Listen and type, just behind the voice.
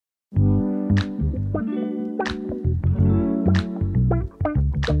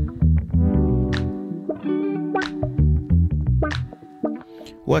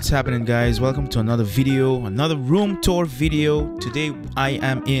What's happening, guys? Welcome to another video, another room tour video. Today I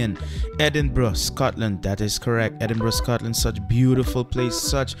am in Edinburgh, Scotland. That is correct, Edinburgh, Scotland. Such beautiful place,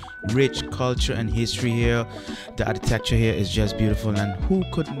 such rich culture and history here. The architecture here is just beautiful, and who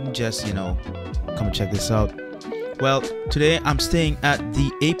couldn't just, come and check this out. Well, today I'm staying at the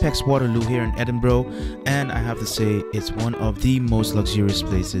Apex Waterloo here in Edinburgh, and I have to say it's one of the most luxurious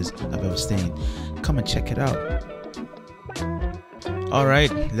places I've ever stayed. Come and check it out.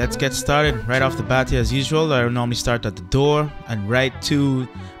 Alright, let's get started. Right off the bat here, as usual, I normally start at the door, and right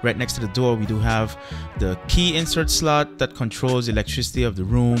next to the door we do have the key insert slot that controls the electricity of the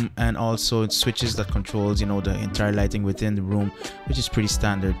room, and also it switches that controls, the entire lighting within the room, which is pretty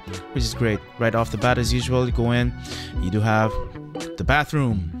standard, which is great. Right off the bat, as usual, you go in, you do have the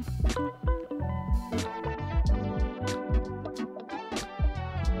bathroom.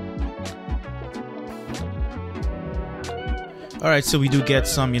 Alright, so we do get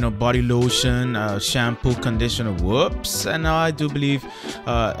some, body lotion, shampoo, conditioner, whoops, and I do believe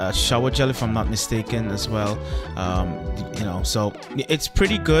a shower gel, if I'm not mistaken, as well. So it's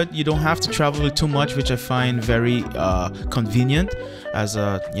pretty good. You don't have to travel too much, which I find very convenient as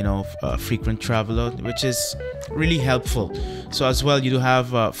a, a frequent traveler, which is really helpful. So as well, you do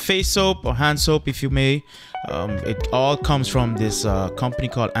have face soap or hand soap, if you may. It all comes from this company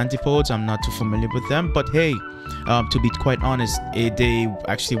called Antipodes. I'm not too familiar with them, but hey, to be quite honest, they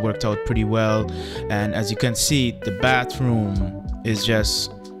actually worked out pretty well. And as you can see, the bathroom is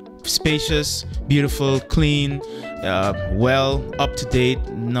just spacious, beautiful, clean, well up to date,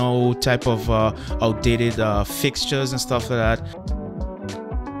 no type of outdated fixtures and stuff like that.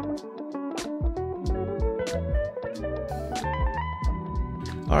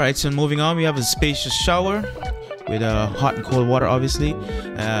 Alright, so moving on, we have a spacious shower with hot and cold water, obviously.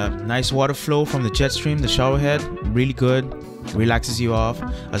 Nice water flow from the jet stream, the shower head, really good, relaxes you off.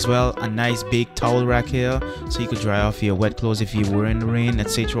 As well, a nice big towel rack here, so you could dry off your wet clothes if you were in the rain,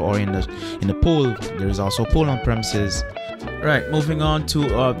 etc., or in the pool. There is also a pool on premises. Right, moving on to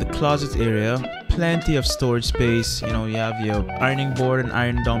the closet area. Plenty of storage space. You have your ironing board and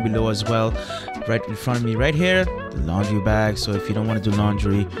iron down below as well. Right in front of me, right here, the laundry bag. So if you don't want to do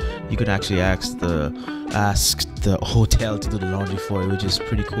laundry, you could actually ask the hotel to do the laundry for you, which is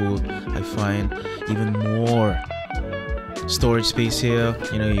pretty cool. I find even more storage space here.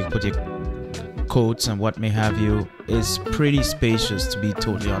 You put your coats and what may have you. Is pretty spacious, to be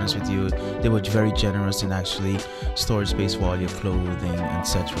totally honest with you. They were very generous in actually storage space for all your clothing,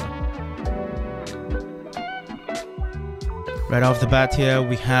 etc. Right off the bat here,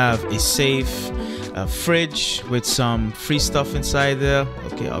 we have a safe, a fridge with some free stuff inside there.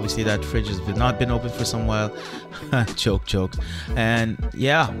 Okay, obviously that fridge has not been open for some while. joke. And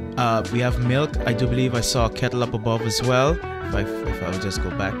yeah, we have milk. I do believe I saw a kettle up above as well. If I would just go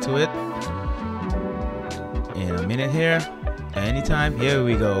back to it in a minute here, anytime. Here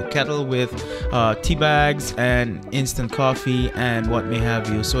we go, kettle with tea bags and instant coffee and what may have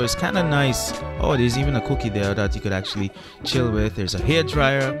you. So it's kind of nice. Oh, there's even a cookie there that you could actually chill with. There's a hair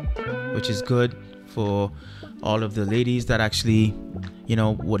dryer, which is good for all of the ladies that actually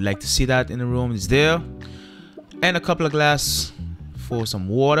would like to see that in the room. It's there, and a couple of glass for some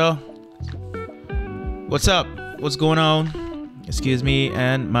water. What's up? What's going on? Excuse me,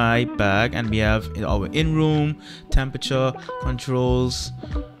 and my bag. And we have our in-room temperature controls,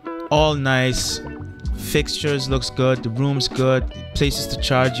 all nice. Fixtures looks good, the room's good, places to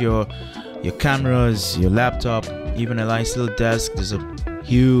charge your cameras, your laptop, even a nice little desk. There's a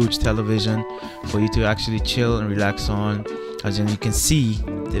huge television for you to actually chill and relax on. As you can see,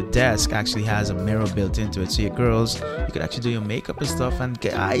 the desk actually has a mirror built into it, so your girls, you could actually do your makeup and stuff. And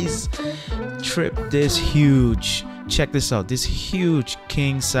guys, trip this huge, check this out, this huge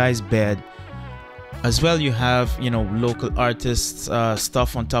king size bed. As well, you have local artists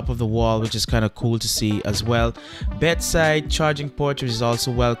stuff on top of the wall, which is kind of cool to see as well. Bedside charging port, which is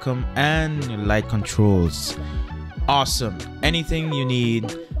also welcome, and light controls. Awesome. Anything you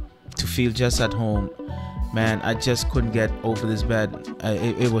need to feel just at home. Man, I just couldn't get over this bed.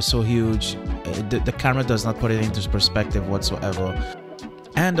 It was so huge. The camera does not put it into perspective whatsoever.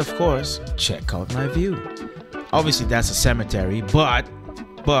 And of course, check out my view. Obviously that's a cemetery, but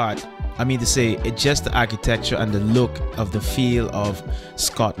I mean to say, it's just the architecture and the look of the feel of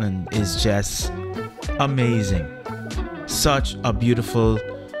Scotland is just amazing. Such a beautiful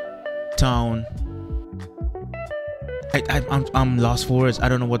town. I'm lost for words. I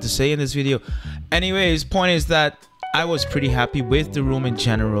don't know what to say in this video. Anyways, point is that I was pretty happy with the room in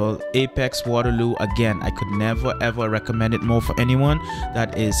general. Apex Waterloo, again, I could never ever recommend it more for anyone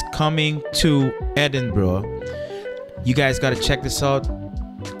that is coming to Edinburgh. You guys got to check this out.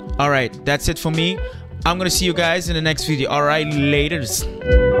 All right, that's it for me. I'm gonna see you guys in the next video. All right, laters.